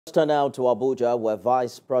Turn now to Abuja, where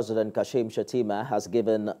Vice President Kashim Shettima has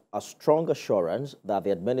given a strong assurance that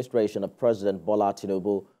the administration of President Bola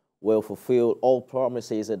Tinubu will fulfill all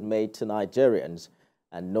promises it made to Nigerians,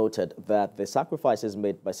 and noted that the sacrifices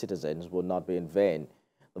made by citizens will not be in vain.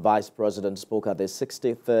 The Vice President spoke at the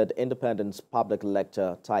 63rd Independence Public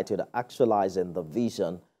Lecture titled Actualizing the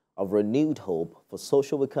Vision of Renewed Hope for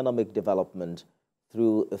Socio-Economic Development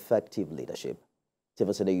Through Effective Leadership.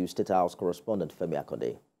 TVC News State House correspondent Femi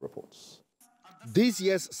Akonde reports. This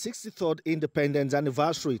year's 63rd Independence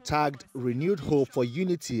Anniversary, tagged Renewed Hope for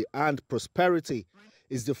Unity and Prosperity,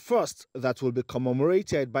 is the first that will be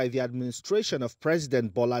commemorated by the administration of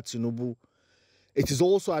President Bola Tinubu. It is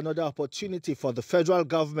also another opportunity for the federal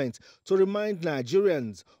government to remind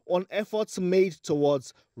Nigerians on efforts made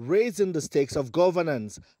towards raising the stakes of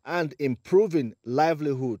governance and improving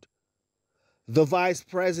livelihood. The Vice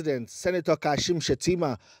President, Senator Kashim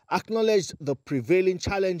Shettima, acknowledged the prevailing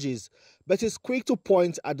challenges, but is quick to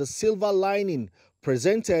point at the silver lining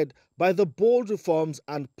presented by the bold reforms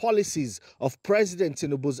and policies of President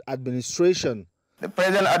Tinubu's administration. The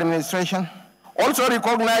present administration also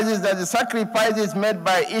recognizes that the sacrifices made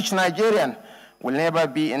by each Nigerian will never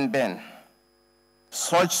be in vain.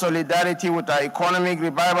 Such solidarity with our economic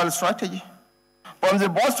revival strategy, from the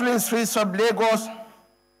bustling streets of Lagos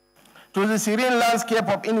to the serene landscape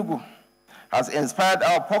of Enugu, has inspired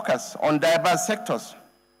our focus on diverse sectors,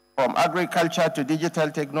 from agriculture to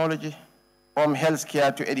digital technology, from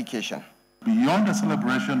healthcare to education. Beyond the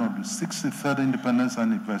celebration of the 63rd Independence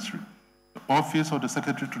Anniversary, the Office of the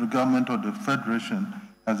Secretary to the Government of the Federation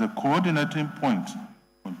has a coordinating point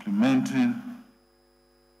for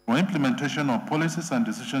implementation of policies and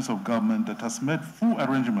decisions of government that has made full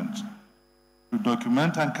arrangements to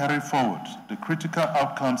document and carry forward the critical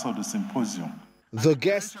outcomes of the symposium. The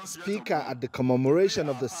guest speaker at the commemoration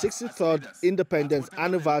of the 63rd Independence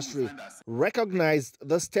Anniversary recognized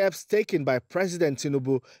the steps taken by President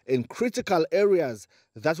Tinubu in critical areas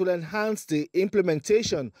that will enhance the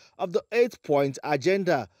implementation of the 8-point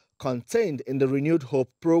agenda contained in the Renewed Hope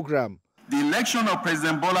program. The election of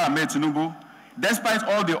President Bola Ahmed Tinubu, despite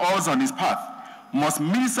all the odds on his path, must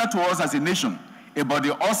minister to us as a nation about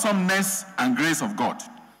the awesomeness and grace of God.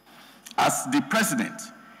 As the president,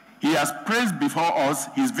 he has praised before us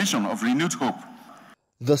his vision of renewed hope.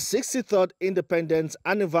 The 63rd Independence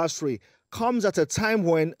Anniversary comes at a time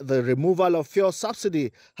when the removal of fuel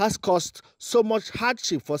subsidy has caused so much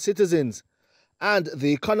hardship for citizens, and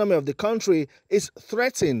the economy of the country is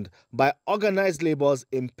threatened by organized labor's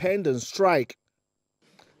impending strike.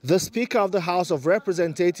 The Speaker of the House of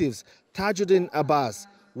Representatives, Tajuddin Abbas,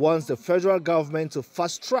 wants the federal government to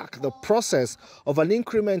fast-track the process of an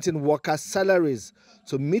increment in workers' salaries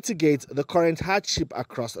to mitigate the current hardship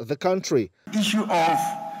across the country. The issue of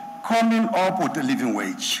coming up with a living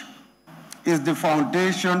wage is the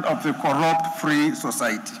foundation of a corrupt-free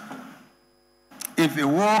society. If a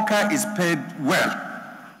worker is paid well,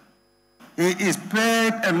 he is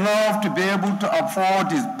paid enough to be able to afford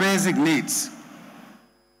his basic needs.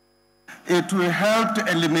 It will help to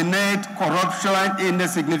eliminate corruption in a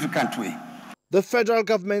significant way. The federal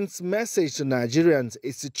government's message to Nigerians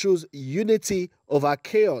is to choose unity over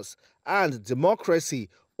chaos and democracy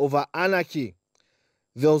over anarchy.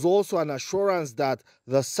 There's also an assurance that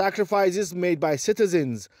the sacrifices made by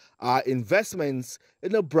citizens are investments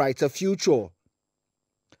in a brighter future.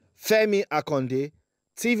 Femi Akonde,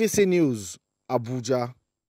 TVC News, Abuja.